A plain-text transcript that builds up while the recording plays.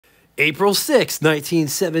April 6,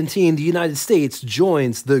 1917, the United States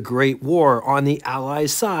joins the Great War on the Allied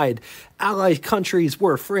side. Allied countries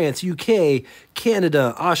were France, UK,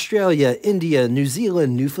 Canada, Australia, India, New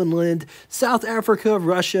Zealand, Newfoundland, South Africa,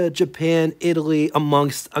 Russia, Japan, Italy,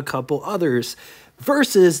 amongst a couple others,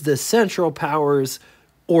 versus the Central Powers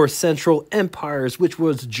or Central Empires, which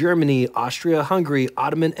was Germany, Austria-Hungary,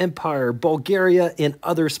 Ottoman Empire, Bulgaria, and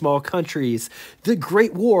other small countries. The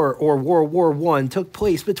Great War, or World War I, took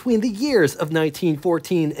place between the years of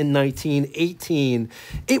 1914 and 1918.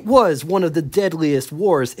 It was one of the deadliest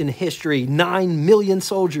wars in history. 9 million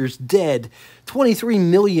soldiers dead, 23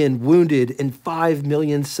 million wounded, and 5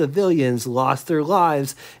 million civilians lost their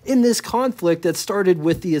lives in this conflict that started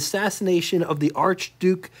with the assassination of the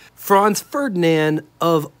Archduke Franz Ferdinand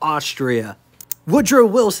of Austria. Woodrow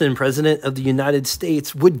Wilson, President of the United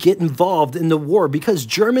States, would get involved in the war because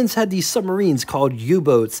Germans had these submarines called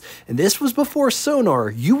U-boats, and this was before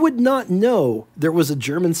sonar. You would not know there was a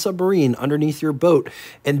German submarine underneath your boat,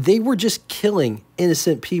 and they were just killing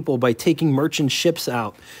innocent people by taking merchant ships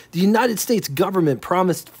out. The United States government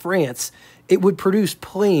promised France it would produce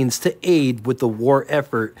planes to aid with the war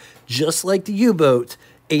effort, just like the U-boat.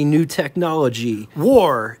 A new technology.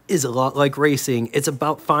 War is a lot like racing. It's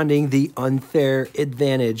about finding the unfair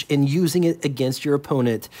advantage and using it against your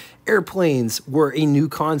opponent. Airplanes were a new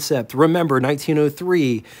concept. Remember,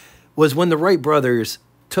 1903 was when the Wright brothers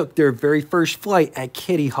took their very first flight at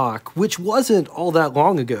Kitty Hawk, which wasn't all that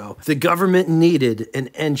long ago. The government needed an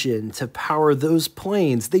engine to power those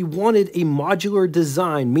planes. They wanted a modular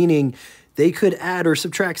design, meaning they could add or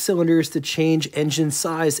subtract cylinders to change engine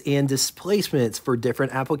size and displacements for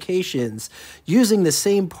different applications using the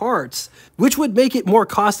same parts, which would make it more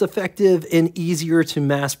cost-effective and easier to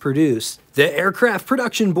mass produce. The Aircraft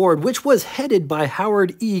Production Board, which was headed by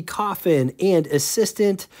Howard E. Coffin and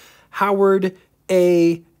assistant Howard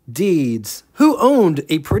A. Deeds, who owned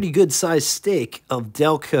a pretty good-sized stake of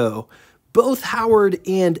Delco. Both Howard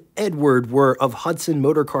and Edward were of Hudson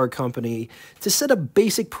Motor Car Company to set up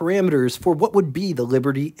basic parameters for what would be the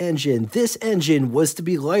Liberty engine. This engine was to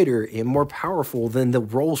be lighter and more powerful than the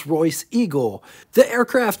Rolls-Royce Eagle. The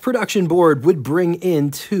Aircraft Production Board would bring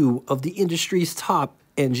in two of the industry's top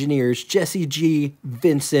engineers, Jesse G.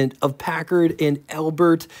 Vincent of Packard and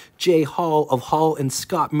Albert J. Hall of Hall and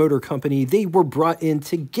Scott Motor Company. They were brought in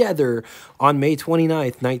together on May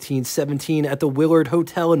 29th, 1917 at the Willard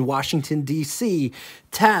Hotel in Washington, D.C.,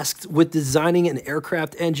 tasked with designing an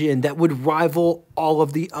aircraft engine that would rival all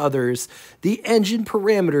of the others. The engine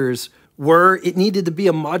parameters were it needed to be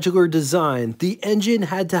a modular design. The engine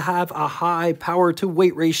had to have a high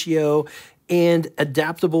power-to-weight ratio and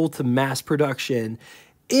adaptable to mass production.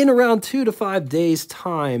 In around 2 to 5 days'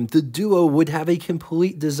 time, the duo would have a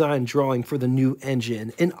complete design drawing for the new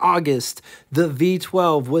engine. In August, the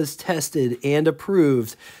V12 was tested and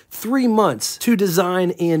approved. 3 months to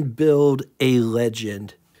design and build a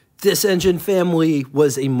legend. This engine family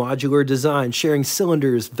was a modular design, sharing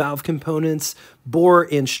cylinders, valve components, bore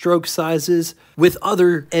and stroke sizes, with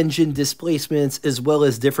other engine displacements as well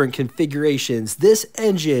as different configurations. This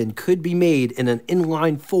engine could be made in an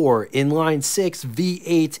inline 4, inline 6,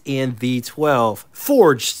 V8, and V12.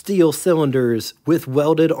 Forged steel cylinders with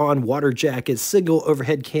welded on water jackets, single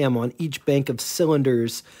overhead cam on each bank of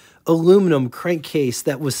cylinders, aluminum crankcase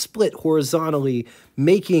that was split horizontally,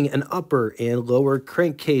 making an upper and lower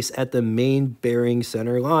crankcase at the main bearing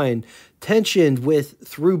center line, tensioned with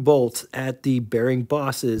through bolts at the bearing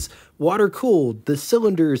bosses, water cooled, the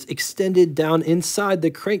cylinders extended down inside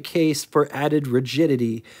the crankcase for added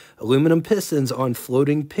rigidity, aluminum pistons on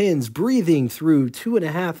floating pins, breathing through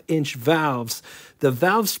 2.5-inch valves. The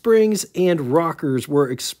valve springs and rockers were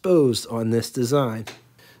exposed on this design.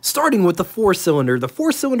 Starting with the 4-cylinder, the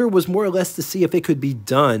 4-cylinder was more or less to see if it could be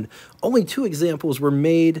done. Only 2 examples were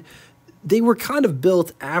made. They were kind of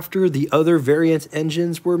built after the other variant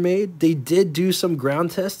engines were made. They did do some ground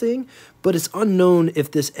testing, but it's unknown if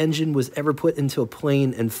this engine was ever put into a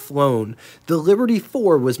plane and flown. The Liberty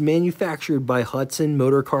 4 was manufactured by Hudson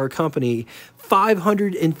Motor Car Company.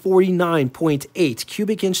 549.8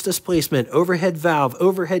 cubic inch displacement, overhead valve,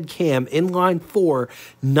 overhead cam, inline 4,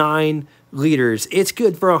 9 liters. It's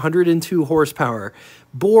good for 102 horsepower.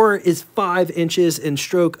 Bore is 5 inches and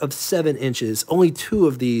stroke of 7 inches. Only 2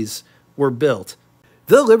 of these were built.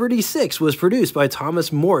 The Liberty 6 was produced by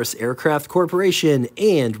Thomas Morse Aircraft Corporation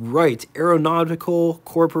and Wright Aeronautical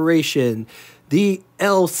Corporation. The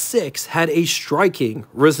L6 had a striking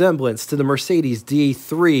resemblance to the Mercedes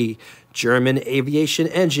D3 German aviation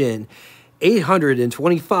engine.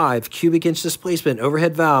 825 cubic inch displacement,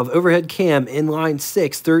 overhead valve, overhead cam, inline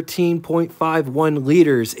 6, 13.51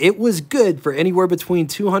 liters. It was good for anywhere between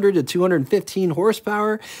 200 to 215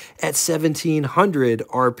 horsepower at 1700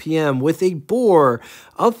 RPM with a bore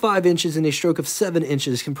of 5 inches and a stroke of 7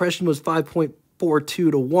 inches. Compression was 5.42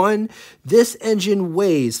 to 1. This engine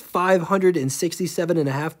weighs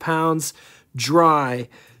 567.5 pounds dry.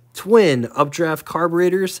 Twin updraft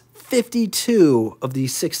carburetors, 52 of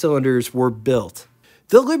these 6 cylinders were built.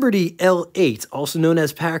 The Liberty L8, also known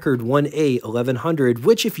as Packard 1A 1100,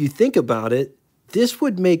 which if you think about it, this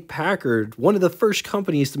would make Packard one of the first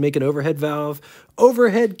companies to make an overhead valve,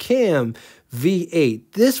 overhead cam V8.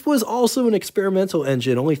 This was also an experimental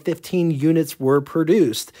engine. Only 15 units were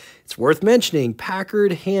produced. It's worth mentioning,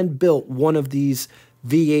 Packard hand-built one of these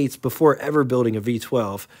V8s before ever building a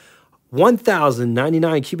V12.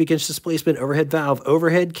 1,099 cubic inch displacement, overhead valve,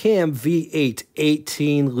 overhead cam, V8,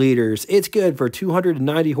 18 liters. It's good for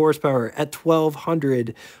 290 horsepower at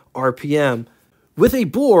 1,200 RPM. With a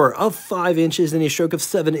bore of 5 inches and a stroke of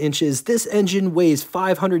 7 inches, this engine weighs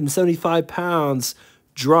 575 pounds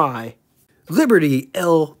dry. Liberty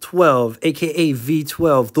L12, aka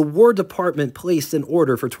V12, the War Department placed an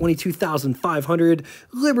order for 22,500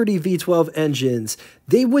 Liberty V12 engines.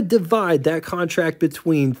 They would divide that contract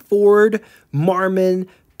between Ford, Marmon,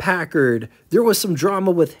 Packard. There was some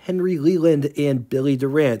drama with Henry Leland and Billy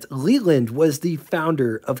Durant. Leland was the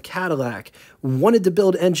founder of Cadillac, wanted to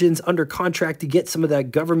build engines under contract to get some of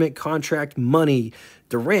that government contract money.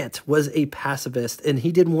 Durant was a pacifist, and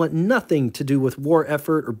he didn't want nothing to do with war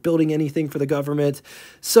effort or building anything for the government.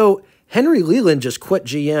 So Henry Leland just quit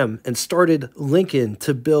GM and started Lincoln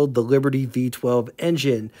to build the Liberty V12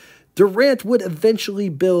 engine. Durant would eventually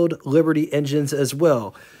build Liberty engines as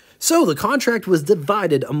well. So the contract was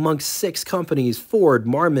divided amongst 6 companies: Ford,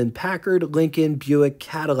 Marmon, Packard, Lincoln, Buick,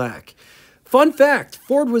 Cadillac. Fun fact,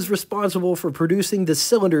 Ford was responsible for producing the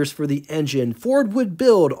cylinders for the engine. Ford would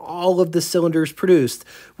build all of the cylinders produced,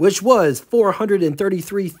 which was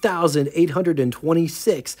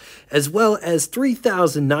 433,826, as well as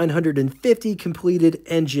 3,950 completed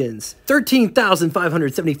engines.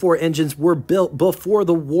 13,574 engines were built before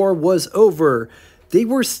the war was over. They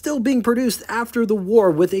were still being produced after the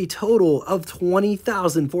war with a total of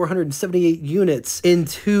 20,478 units in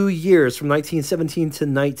 2 years from 1917 to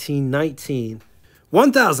 1919.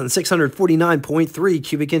 1,649.3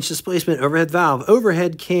 cubic inch displacement, overhead valve,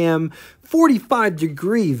 overhead cam,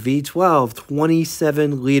 45-degree V12,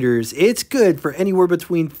 27 liters. It's good for anywhere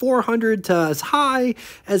between 400 to as high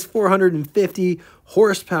as 450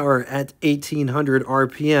 horsepower at 1,800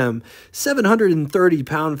 RPM, 730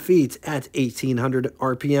 pound-feet at 1,800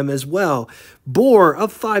 RPM as well. Bore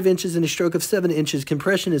of 5 inches and a stroke of 7 inches.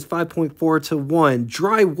 Compression is 5.4 to 1.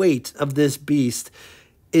 Dry weight of this beast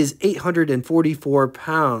is 844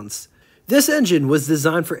 pounds. This engine was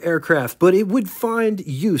designed for aircraft, but it would find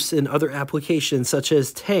use in other applications such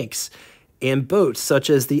as tanks and boats such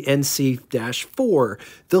as the NC-4.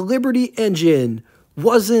 The Liberty engine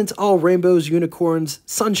wasn't all rainbows, unicorns,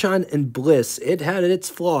 sunshine, and bliss. It had its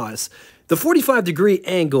flaws. The 45-degree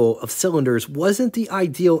angle of cylinders wasn't the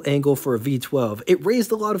ideal angle for a V12. It raised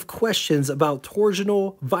a lot of questions about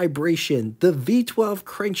torsional vibration. The V12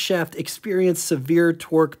 crankshaft experienced severe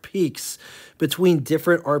torque peaks between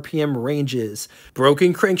different RPM ranges.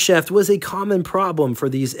 Broken crankshaft was a common problem for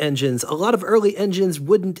these engines. A lot of early engines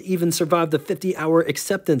wouldn't even survive the 50-hour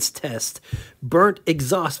acceptance test. Burnt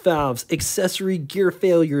exhaust valves, accessory gear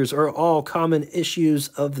failures are all common issues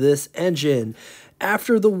of this engine.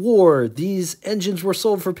 After the war, these engines were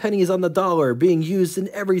sold for pennies on the dollar, being used in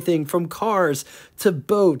everything from cars to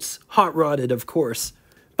boats, hot-rodded, of course.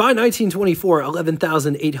 By 1924,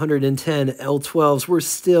 11,810 L12s were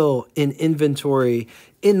still in inventory.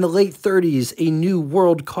 In the late 30s, a new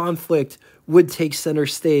world conflict would take center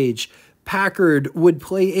stage. Packard would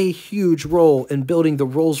play a huge role in building the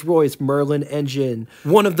Rolls-Royce Merlin engine,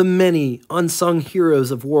 one of the many unsung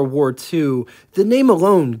heroes of World War II. The name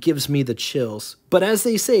alone gives me the chills. But as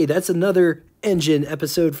they say, that's another engine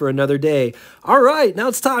episode for another day. All right, now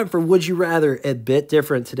it's time for Would You Rather, a bit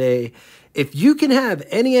different today. If you can have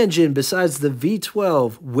any engine besides the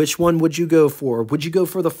V12, which one would you go for? Would you go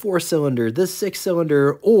for the 4-cylinder, the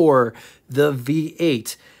 6-cylinder, or the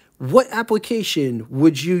V8? What application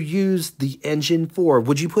would you use the engine for?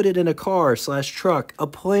 Would you put it in a car / truck, a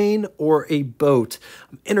plane, or a boat?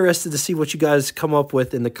 I'm interested to see what you guys come up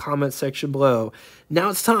with in the comment section below.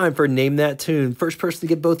 Now it's time for Name That Tune. First person to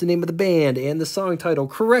get both the name of the band and the song title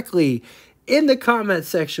correctly in the comment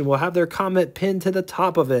section will have their comment pinned to the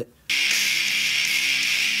top of it.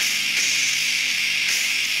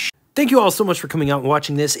 Thank you all so much for coming out and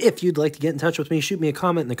watching this. If you'd like to get in touch with me, shoot me a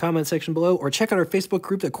comment in the comment section below, or check out our Facebook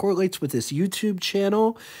group that correlates with this YouTube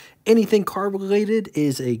channel. Anything car related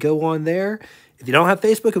is a go on there. If you don't have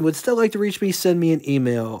Facebook and would still like to reach me, send me an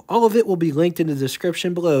email. All of it will be linked in the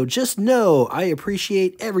description below. Just know I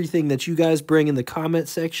appreciate everything that you guys bring in the comment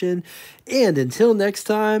section. And until next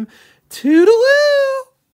time, toodaloo!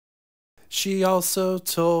 She also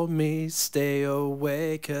told me stay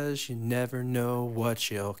away 'cause you never know what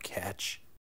you'll catch.